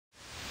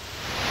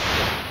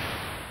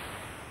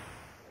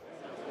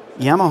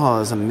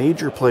Yamaha is a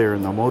major player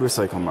in the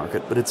motorcycle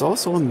market, but it's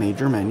also a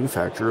major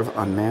manufacturer of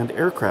unmanned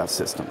aircraft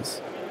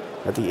systems.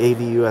 At the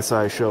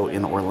AVUSI show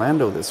in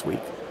Orlando this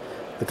week,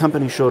 the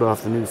company showed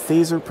off the new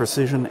FAZER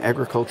Precision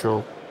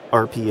Agricultural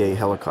RPA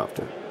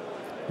helicopter.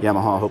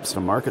 Yamaha hopes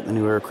to market the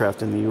new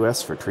aircraft in the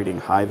U.S. for treating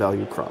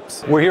high-value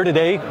crops. We're here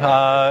today.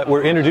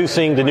 We're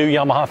introducing the new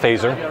Yamaha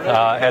FAZER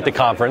at the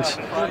conference.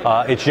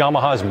 It's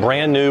Yamaha's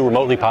brand new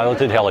remotely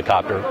piloted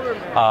helicopter.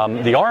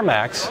 The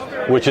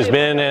RMAX, which has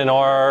been in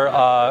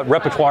our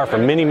repertoire for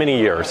many, many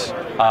years,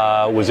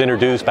 was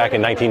introduced back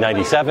in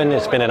 1997.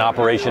 It's been in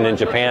operation in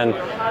Japan,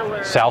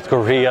 South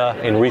Korea,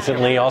 and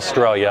recently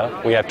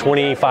Australia. We have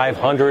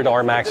 2,500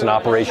 RMAX in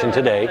operation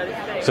today.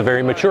 It's a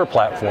very mature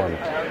platform.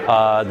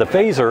 The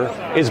FAZER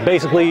is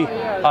basically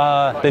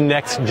the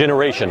next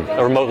generation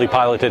of remotely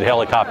piloted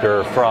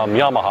helicopter from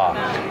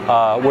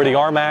Yamaha, where the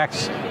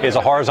RMAX is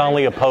a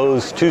horizontally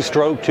opposed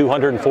two-stroke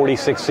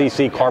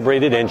 246cc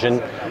carbureted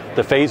engine.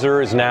 The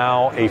FAZER is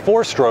now a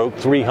four-stroke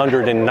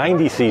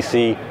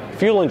 390cc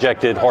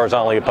fuel-injected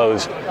horizontally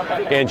opposed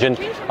engine.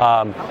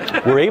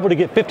 We're able to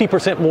get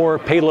 50% more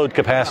payload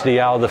capacity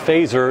out of the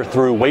FAZER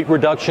through weight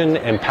reduction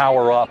and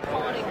power up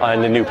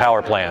on the new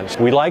power plants.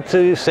 We like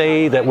to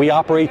say that we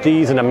operate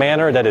these in a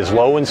manner that is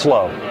low and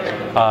slow.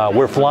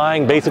 We're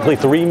flying basically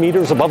 3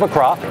 meters above a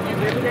crop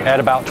at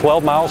about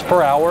 12 miles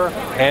per hour,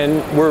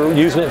 and we're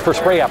using it for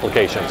spray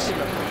applications.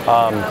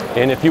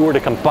 And if you were to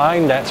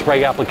combine that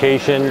spray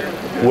application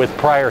with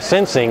prior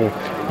sensing,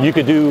 you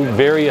could do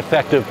very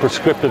effective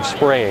prescriptive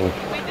spraying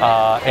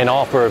and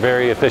offer a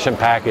very efficient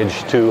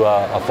package to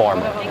a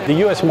farmer. The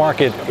U.S.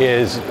 market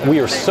we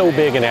are so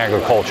big in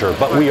agriculture,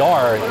 but we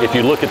are, if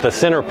you look at the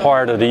center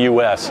part of the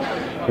U.S.,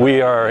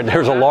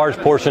 there's a large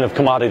portion of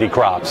commodity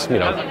crops,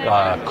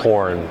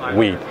 corn,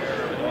 wheat.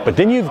 But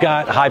then you've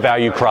got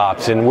high-value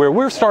crops, and where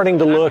we're starting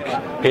to look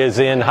is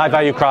in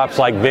high-value crops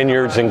like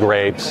vineyards and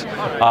grapes.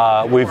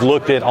 We've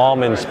looked at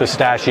almonds,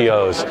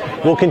 pistachios.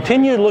 We'll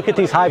continue to look at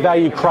these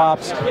high-value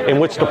crops in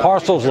which the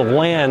parcels of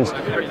land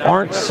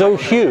aren't so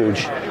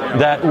huge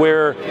that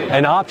where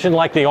an option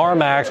like the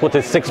RMAX with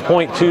its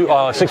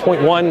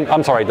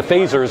the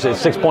FAZER's is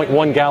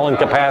 6.1 gallon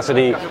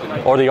capacity,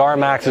 or the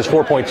RMAX is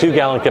 4.2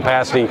 gallon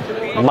capacity,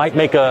 might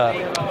make an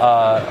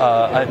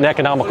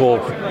economical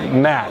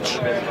match.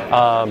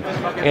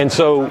 And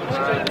so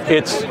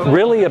it's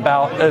really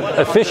about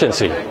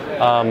efficiency.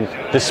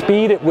 The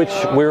speed at which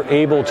we're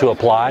able to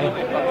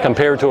apply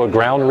compared to a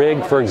ground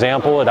rig, for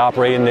example, at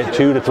operating at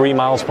 2 to 3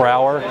 miles per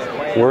hour,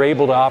 we're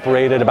able to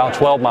operate at about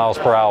 12 miles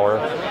per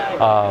hour.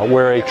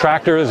 Where a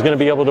tractor is going to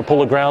be able to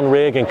pull a ground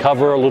rig and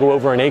cover a little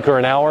over an acre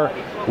an hour,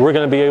 we're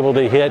going to be able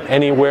to hit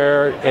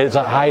anywhere as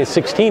high as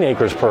 16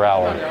 acres per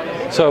hour.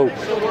 So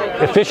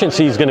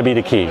efficiency is going to be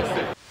the key.